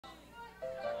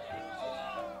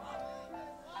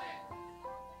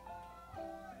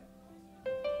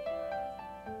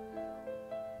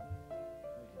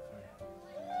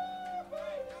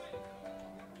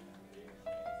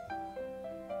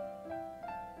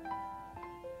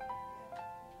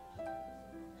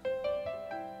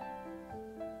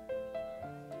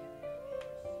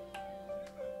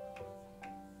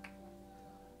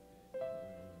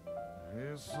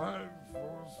sight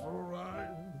for so right.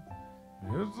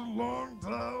 It's a long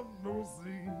time no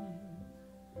see.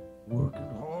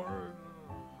 Working hard,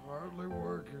 hardly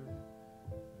working.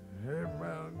 Hey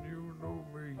man, you know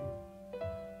me.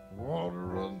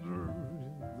 Water under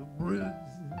the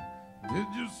bridge. Did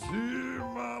you see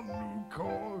my new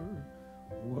car?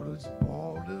 Well, it's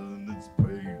bought and it's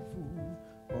paid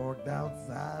for. Parked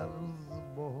outside of the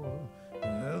bar.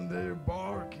 And they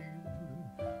barkeep.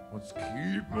 What's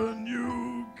keeping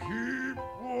you? Keep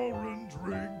pouring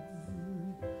drinks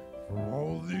for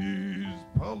all these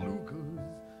palookas.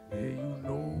 Hey, you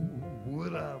know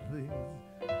what I think,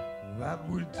 that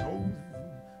we toast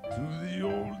to the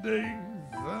old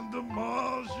days and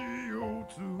DiMaggio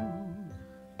too.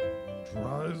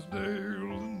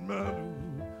 Drysdale and Madu,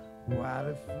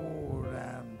 Whitey Ford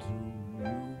and to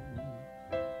you.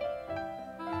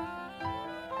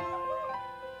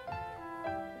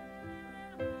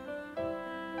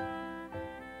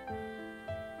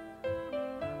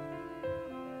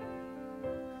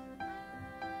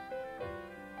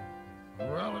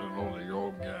 Well, you know the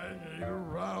old gang ain't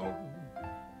around.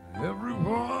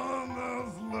 Everyone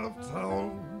has left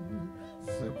town,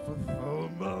 except for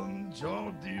Thelma and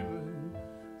Jardine.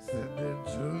 Said they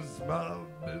just might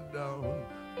be down.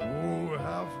 Oh,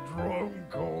 half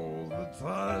drunk all the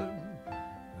time,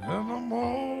 and I'm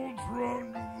all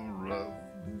drunk as the rest.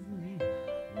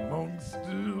 Monk's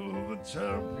still the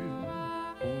champion,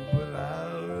 oh, but I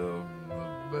am the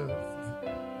best.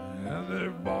 And they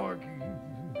barkeep.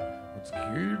 What's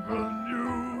keeping you?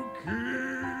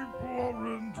 Keep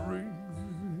pouring drinks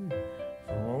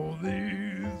for all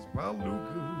these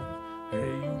palookas.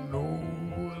 Hey, you know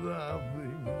what I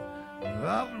think,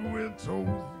 that we're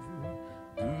toast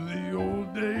to the old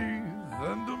days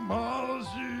and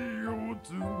DiMaggio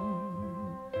too.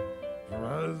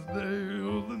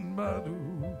 Drysdale and Madu,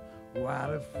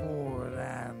 Whitey Ford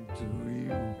and to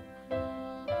you.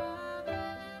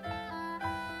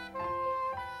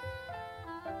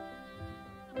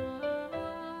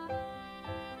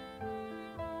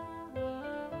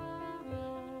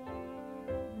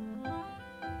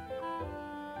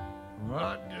 I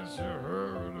guess you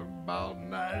heard about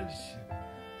Nash.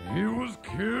 He was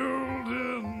killed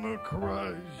in a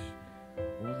crash.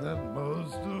 Oh, that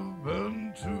must have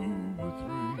been 2 or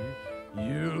 3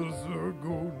 years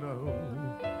ago now.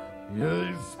 Yeah,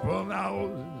 he spun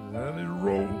out and he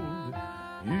rolled.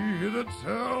 He hit a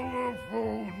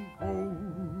telephone pole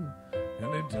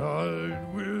and he died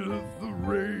with the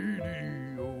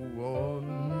radio on.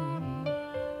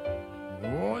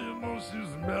 Oh, you know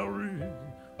she's married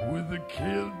with a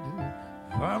kid,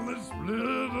 finally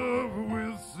split up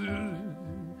with Sid.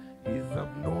 He's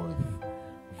up north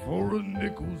for a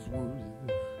nickel's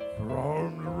worth for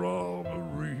armed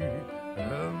robbery,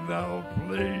 and I'll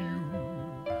play you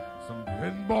some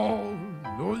pinball,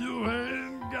 though you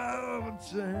ain't got a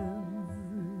chance.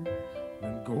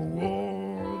 Then go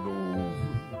on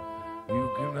over, you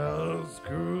can ask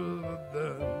her to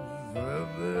dance, and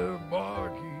they're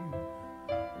barking.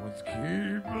 What's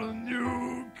keeping you?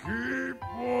 Keep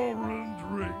pouring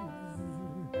drinks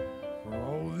for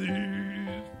all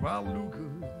these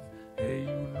palookas. Hey,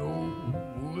 you know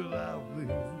what I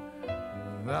think,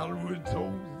 that we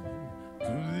toast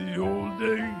to the old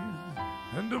days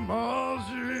and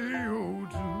DiMaggio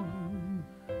too.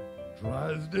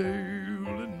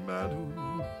 Drysdale and Madu,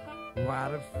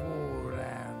 Whitey Ford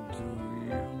and to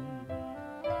you.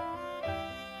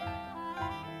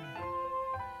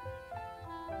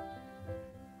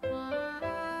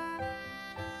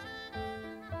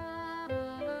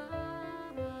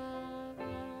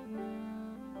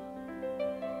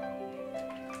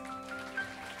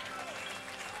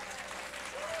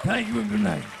 Thank you and good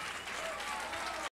night.